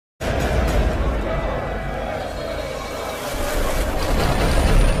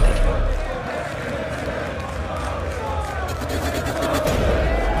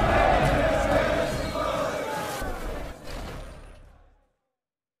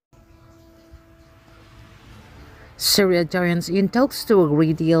Serie A giants in talks to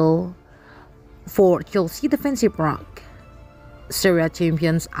agree deal for Chelsea defensive rock. Serie A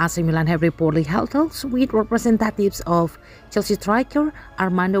champions AC Milan have reportedly held talks with representatives of Chelsea striker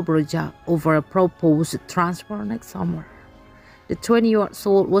Armando Broja over a proposed transfer next summer. The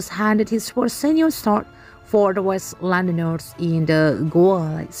 20-year-old was handed his first senior start for the West Londoners in the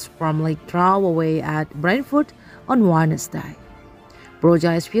goalless from League draw away at Brentford on Wednesday.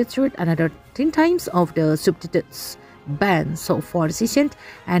 Broja has featured another 10 times of the substitutes bench so far this season,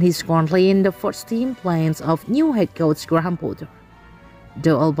 and he's currently in the first team plans of new head coach Graham Potter.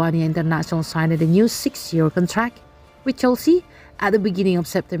 The Albania international signed a new 6-year contract with Chelsea at the beginning of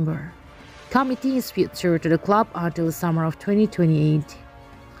September. Committee is featured to the club until the summer of 2028.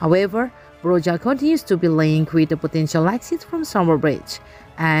 However, Broja continues to be linked with the potential exit from Stamford Bridge,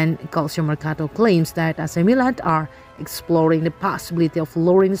 and Calciomercato claims that AC Milan are exploring the possibility of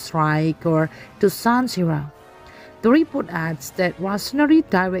luring the striker to San Siro. The report adds that Rossoneri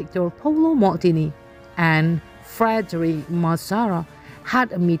director Paolo Maldini and Frederic Mazzara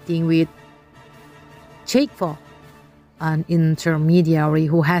had a meeting with Cheikvo, an intermediary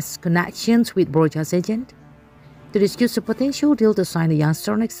who has connections with Broja's agent, to discuss a potential deal to sign the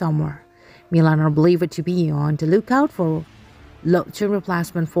youngster next summer. Milan are believed to be on the lookout for long-term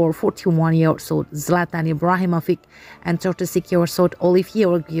replacement for 41-year-old Zlatan Ibrahimovic and 36-year-old Olivier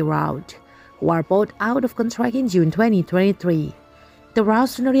Giroud, who are both out of contract in June 2023. The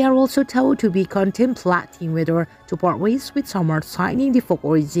Rossoneri are also told to be contemplating whether to part ways with Summer signing the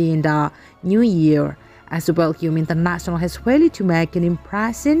Origi in the new year, as the Belgium international has failed to make an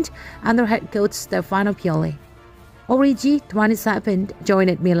impression under head coach Stefano Pioli. Origi, 27,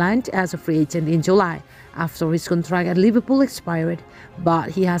 joined Milan as a free agent in July after his contract at Liverpool expired, but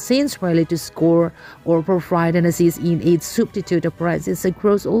he has since failed to score or provide an assist in 8 substitute appearances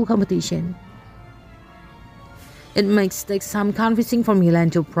across all competition. It makes things some confusing for Milan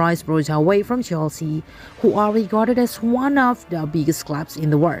to price Broja away from Chelsea, who are regarded as one of the biggest clubs in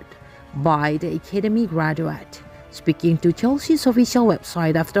the world by the academy graduate. Speaking to Chelsea's official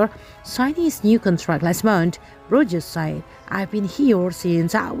website after signing his new contract last month, Broja said, "I've been here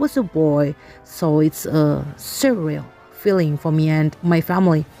since I was a boy, so it's a surreal feeling for me and my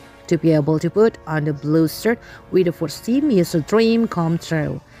family. To be able to put on the blue shirt with the first team is a dream come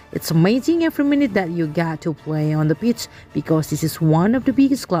true. It's amazing every minute that you get to play on the pitch because this is one of the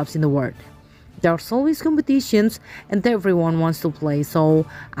biggest clubs in the world. There's always competitions and everyone wants to play, so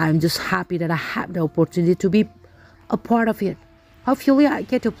I'm just happy that I have the opportunity to be a part of it. Hopefully I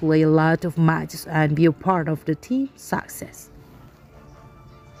get to play a lot of matches and be a part of the team's success."